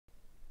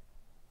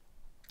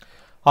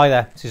Hi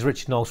there, this is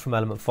Richard Knowles from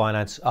Element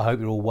Finance. I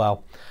hope you're all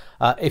well.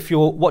 If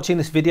you're watching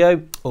this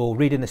video or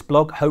reading this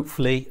blog,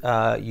 hopefully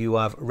you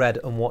have read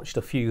and watched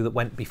a few that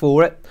went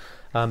before it,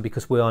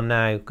 because we are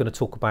now going to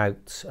talk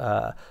about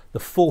the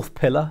fourth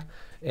pillar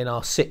in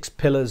our 6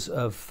 pillars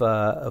of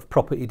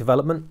property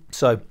development.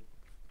 So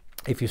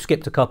if you've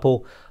skipped a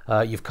couple,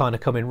 you've kind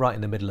of come in right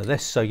in the middle of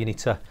this, so you need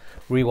to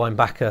rewind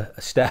back a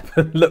step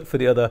and look for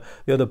the other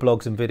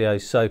blogs and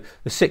videos. So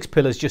the 6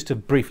 pillars, just to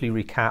briefly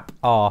recap,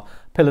 are: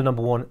 pillar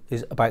number 1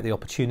 is about the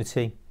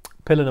opportunity,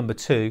 pillar number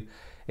 2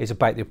 is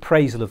about the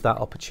appraisal of that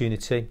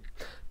opportunity,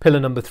 pillar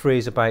number 3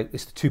 is about,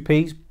 it's the 2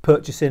 P's,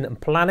 purchasing and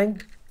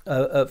planning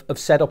of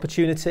said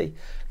opportunity.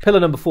 Pillar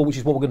number 4, which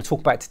is what we're going to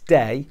talk about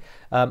today,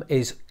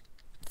 is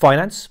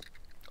finance,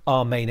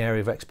 our main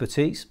area of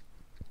expertise.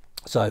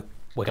 So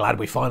we're glad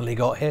we finally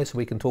got here so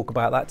we can talk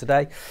about that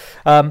today.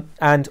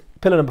 And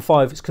pillar number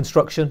 5 is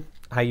construction,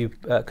 how you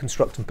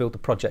construct and build the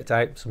project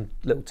out, some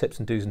little tips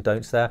and do's and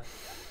don'ts there.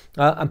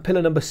 And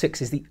pillar number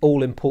 6 is the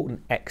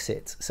all-important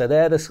exit. So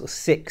they're the sort of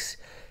 6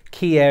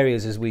 key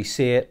areas as we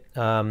see it.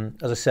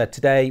 As I said,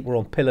 today we're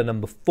on pillar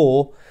number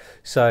 4,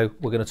 so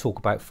we're going to talk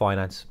about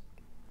finance.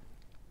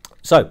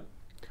 So,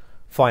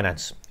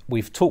 finance.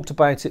 We've talked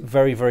about it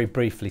very, very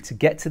briefly. To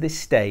get to this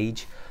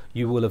stage,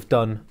 you will have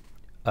done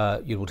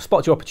you will have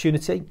spotted your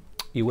opportunity,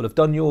 you will have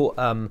done your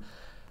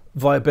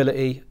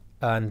viability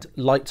and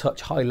light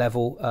touch, high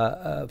level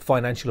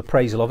financial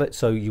appraisal of it.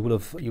 So you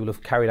will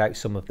have carried out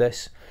some of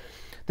this.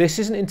 This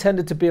isn't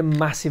intended to be a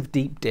massive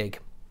deep dig.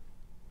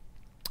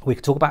 We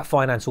could talk about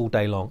finance all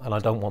day long, and I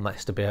don't want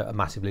this to be a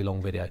massively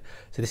long video.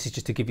 So this is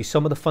just to give you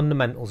some of the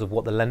fundamentals of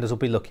what the lenders will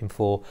be looking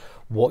for,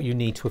 what you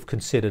need to have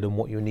considered and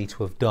what you need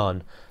to have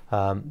done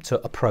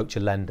to approach a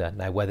lender.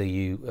 Now, whether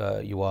you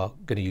are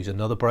going to use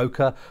another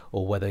broker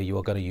or whether you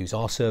are going to use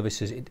our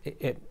services,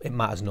 it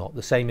matters not.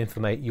 The same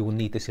information, you will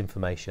need this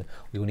information.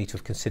 You will need to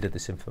have considered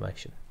this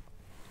information.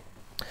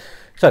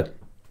 So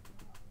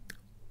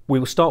we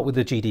will start with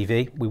the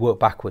GDV. We work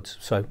backwards.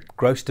 So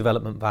gross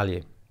development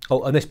value.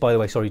 Oh, and this, by the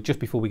way, sorry, just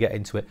before we get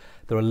into it,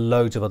 there are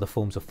loads of other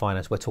forms of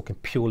finance. We're talking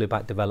purely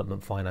about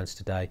development finance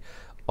today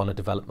on a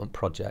development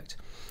project.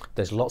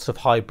 There's lots of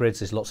hybrids.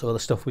 There's lots of other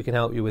stuff we can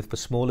help you with for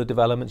smaller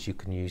developments. You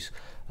can use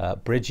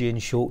bridging,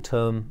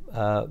 short-term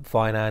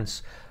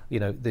finance. You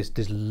know,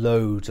 there's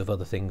loads of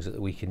other things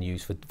that we can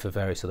use for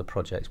various other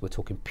projects. We're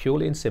talking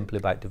purely and simply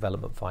about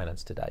development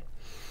finance today.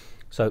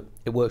 So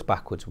it works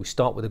backwards. We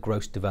start with a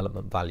gross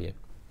development value,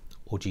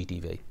 or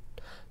GDV.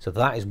 So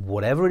that is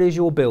whatever it is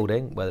you're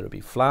building, whether it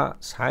be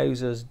flats,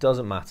 houses,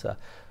 doesn't matter.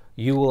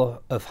 You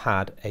will have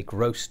had a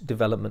gross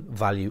development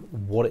value,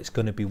 what it's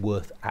going to be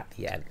worth at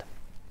the end.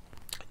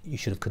 You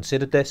should have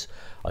considered this.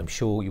 I'm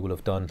sure you will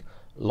have done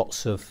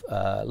lots of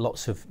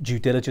due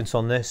diligence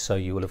on this. So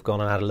you will have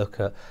gone and had a look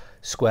at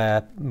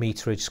square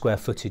meterage, square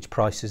footage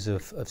prices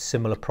of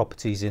similar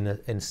properties in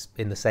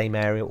the same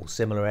area or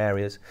similar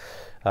areas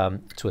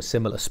to a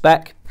similar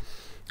spec.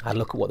 Had a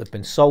look at what they've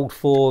been sold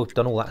for,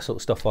 done all that sort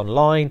of stuff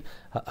online.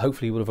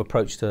 Hopefully you would have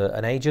approached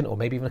an agent or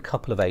maybe even a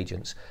couple of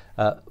agents.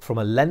 From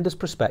a lender's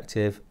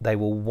perspective, they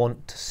will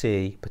want to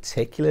see,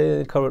 particularly in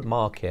the current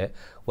market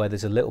where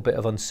there's a little bit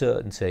of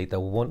uncertainty,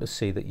 they'll want to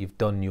see that you've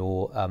done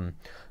your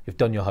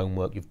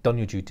homework, you've done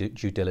your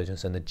due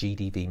diligence, and the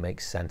GDV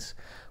makes sense.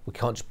 We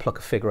can't just pluck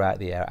a figure out of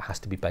the air. It has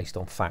to be based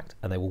on fact,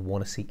 and they will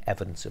want to see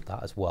evidence of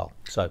that as well.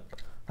 So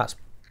that's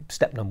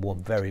step number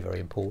 1, very, very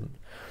important.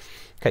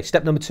 Okay,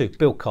 step number 2,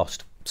 build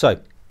cost.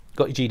 So,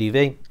 got your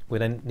GDV, we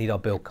then need our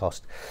build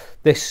cost.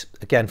 This,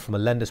 again, from a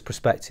lender's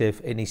perspective,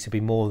 it needs to be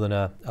more than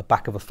a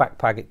back of a fact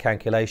packet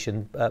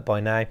calculation by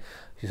now.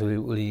 So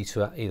we need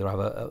to either have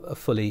a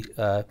fully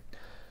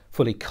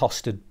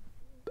costed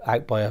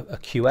out by a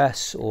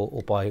QS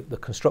or by the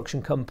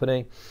construction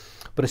company.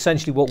 But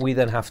essentially what we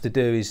then have to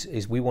do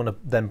is we want to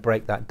then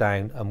break that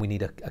down, and we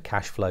need a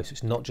cash flow. So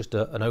it's not just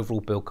an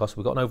overall build cost.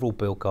 We've got an overall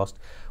build cost.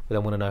 We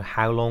then want to know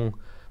how long,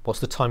 what's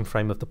the time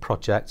frame of the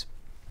project.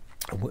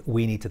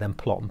 We need to then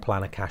plot and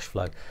plan a cash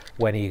flow.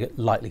 When are you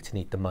likely to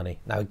need the money?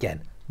 Now,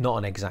 again, not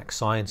an exact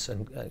science,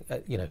 and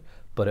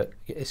but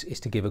it's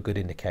to give a good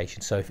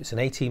indication. So if it's an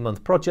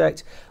 18-month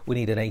project, we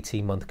need an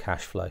 18-month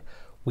cash flow.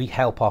 We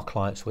help our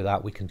clients with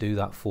that. We can do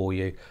that for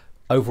you.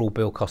 Overall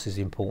build cost is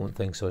the important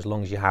thing. So as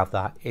long as you have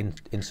that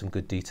in some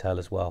good detail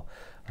as well,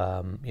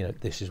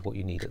 this is what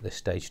you need at this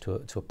stage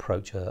to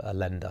approach a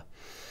lender.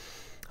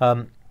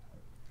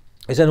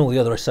 Is then all the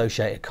other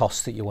associated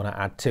costs that you want to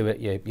add to it,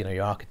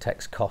 your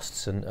architect's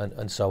costs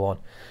and so on.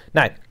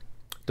 Now,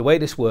 the way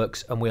this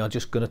works, and we are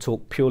just going to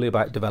talk purely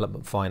about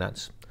development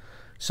finance.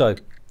 So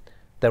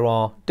there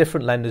are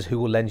different lenders who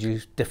will lend you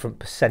different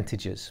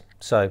percentages.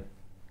 So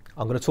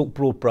I'm going to talk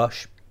broad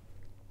brush.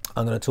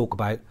 I'm going to talk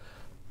about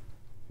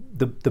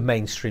the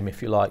mainstream,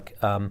 if you like.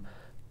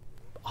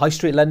 High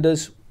street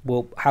lenders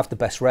will have the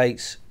best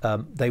rates.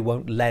 They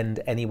won't lend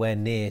anywhere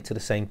near to the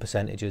same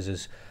percentages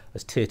as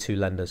tier 2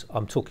 lenders.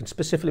 I'm talking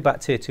specifically about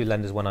tier 2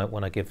 lenders when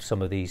I give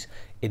some of these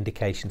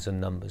indications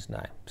and numbers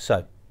now.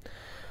 So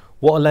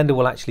what a lender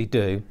will actually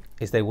do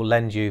is they will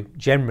lend you,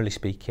 generally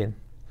speaking,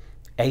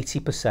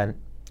 80%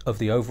 of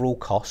the overall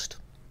cost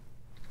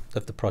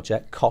of the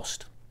project,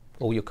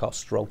 all your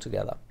costs rolled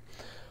together,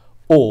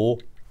 or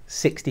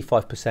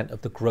 65%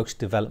 of the gross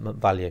development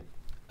value.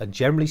 And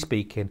generally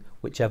speaking,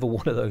 whichever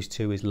one of those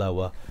two is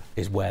lower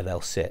is where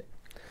they'll sit.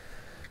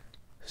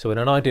 So in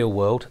an ideal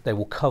world, they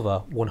will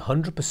cover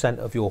 100%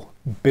 of your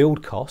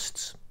build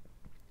costs,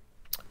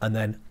 and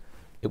then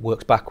it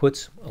works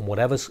backwards, and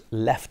whatever's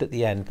left at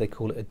the end, they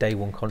call it a day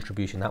one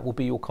contribution. That will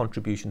be your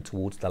contribution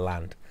towards the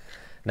land.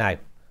 Now,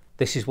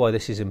 this is why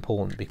this is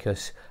important,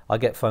 because I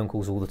get phone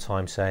calls all the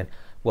time saying,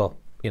 well,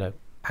 you know,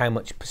 how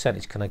much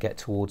percentage can I get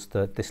towards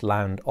this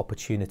land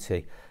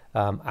opportunity?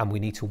 And we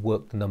need to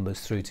work the numbers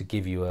through to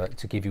give you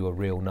a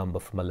real number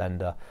from a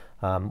lender.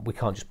 We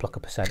can't just pluck a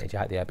percentage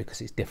out there,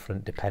 because it's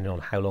different depending on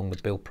how long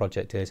the build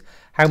project is,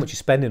 how much you're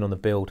spending on the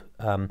build,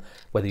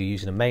 whether you're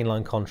using a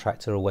mainline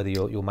contractor or whether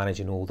you're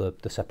managing all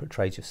the separate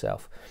trades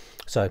yourself.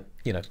 So,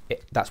 you know,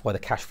 that's why the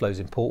cash flow is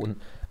important,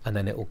 and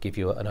then it will give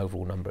you an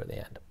overall number at the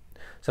end.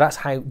 So that's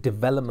how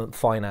development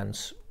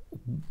finance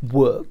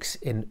works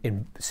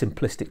in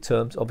simplistic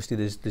terms. Obviously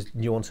there's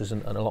nuances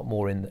and a lot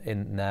more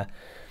in there.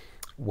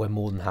 We're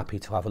more than happy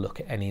to have a look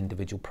at any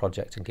individual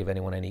project and give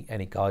anyone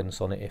any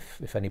guidance on it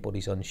if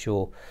anybody's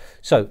unsure.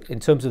 So in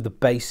terms of the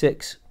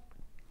basics,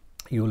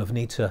 you will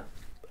need to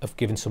have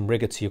given some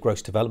rigor to your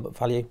gross development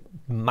value,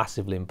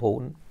 massively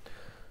important.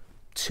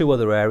 Two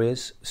other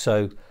areas,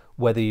 so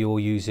whether you're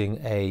using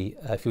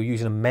if you're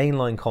using a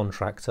mainline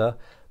contractor,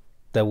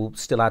 they will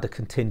still add a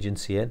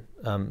contingency in.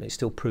 It's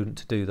still prudent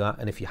to do that,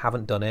 and if you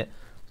haven't done it,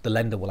 the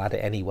lender will add it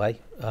anyway.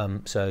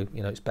 So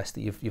you know, it's best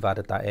that you've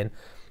added that in.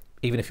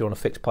 Even if you're on a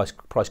fixed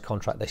price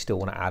contract, they still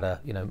want to add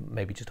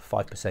maybe just a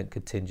 5%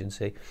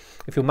 contingency.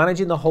 If you're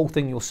managing the whole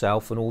thing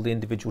yourself and all the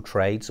individual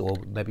trades, or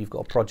maybe you've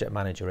got a project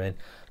manager in,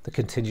 the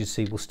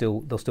contingency they'll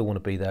still want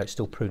to be there. It's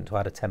still prudent to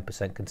add a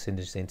 10%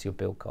 contingency into your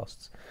build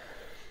costs.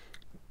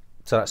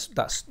 So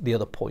that's the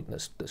other point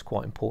that's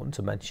quite important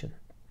to mention.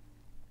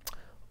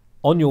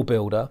 On your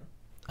builder,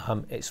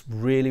 it's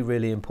really,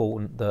 really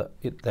important that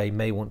they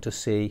may want to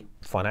see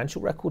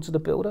financial records of the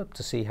builder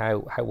to see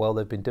how well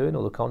they've been doing,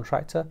 or the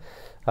contractor.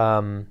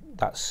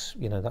 That's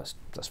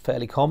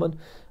fairly common.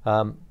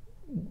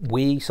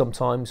 We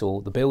sometimes,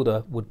 or the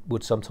builder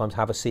would sometimes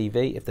have a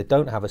CV. If they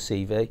don't have a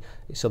CV,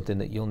 it's something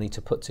that you'll need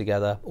to put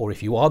together. Or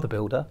if you are the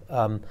builder,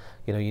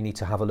 you need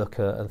to have a look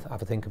at and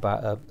have a think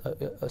about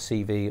a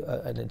CV.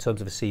 And in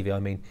terms of a CV, I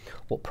mean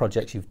what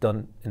projects you've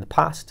done in the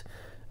past,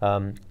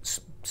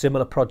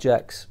 similar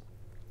projects.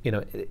 You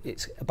know,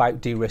 it's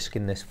about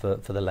de-risking this for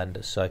the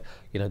lenders. So,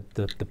 you know,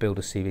 the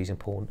builder CV is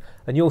important,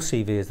 and your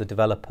CV as the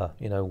developer,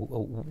 you know,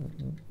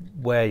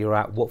 where you're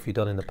at, what have you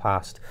done in the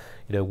past,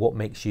 you know, what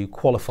makes you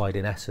qualified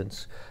in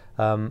essence.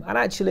 And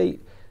actually,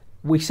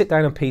 we sit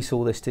down and piece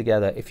all this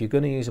together. If you're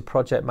going to use a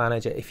project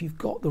manager, if you've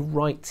got the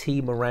right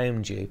team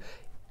around you,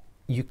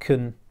 you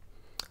can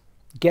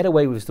get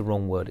away with is the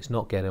wrong word. It's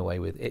not getting away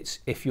with. It's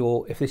if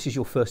this is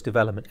your first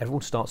development,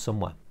 everyone starts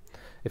somewhere.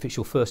 If it's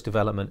your first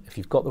development, if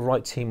you've got the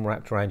right team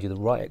wrapped around you, the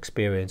right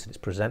experience, and it's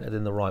presented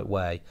in the right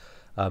way,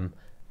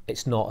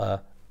 it's not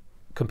a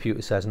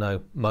computer says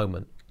no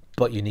moment,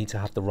 but you need to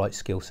have the right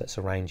skill sets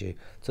around you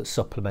to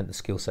supplement the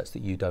skill sets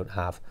that you don't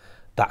have.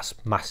 That's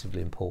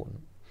massively important.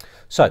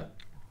 So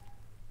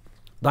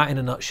that in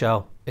a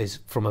nutshell is,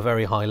 from a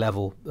very high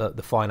level,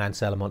 the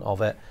finance element of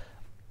it.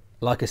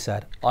 Like I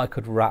said, I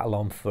could rattle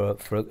on for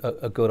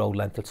a good old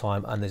length of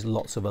time, and there's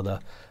lots of other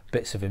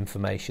bits of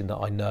information that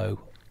I know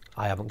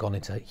I haven't gone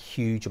into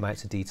huge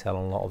amounts of detail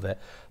on a lot of it,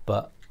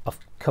 but I've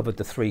covered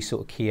the three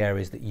sort of key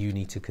areas that you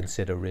need to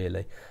consider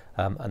really,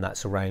 and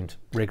that's around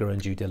rigor and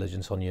due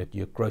diligence on your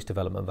gross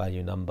development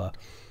value number,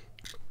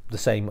 the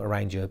same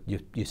around your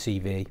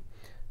CV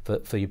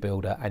for your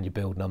builder and your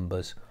build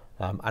numbers,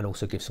 and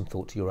also give some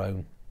thought to your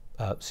own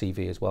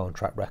CV as well and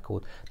track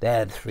record.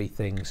 They're the three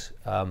things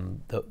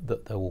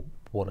that they will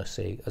want to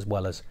see, as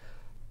well as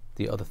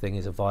the other thing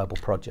is a viable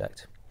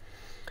project.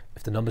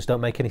 If the numbers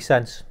don't make any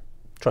sense,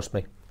 trust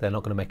me, they're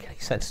not going to make any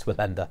sense to a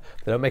lender.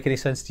 If they don't make any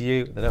sense to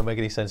you, they don't make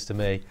any sense to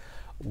me.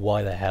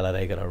 Why the hell are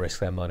they going to risk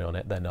their money on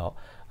it? They're not.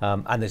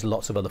 And there's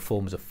lots of other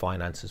forms of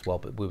finance as well,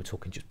 but we were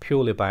talking just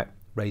purely about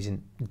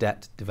raising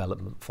debt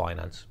development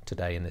finance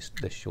today in this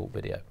short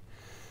video.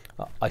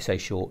 I say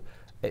short,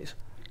 it's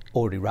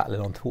already rattling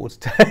on towards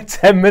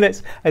 10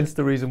 minutes, hence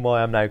the reason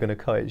why I'm now going to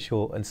cut it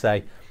short and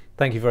say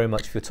thank you very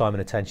much for your time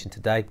and attention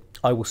today.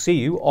 I will see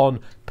you on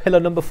pillar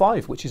number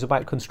 5, which is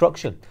about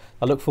construction.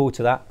 I look forward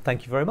to that.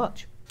 Thank you very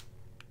much.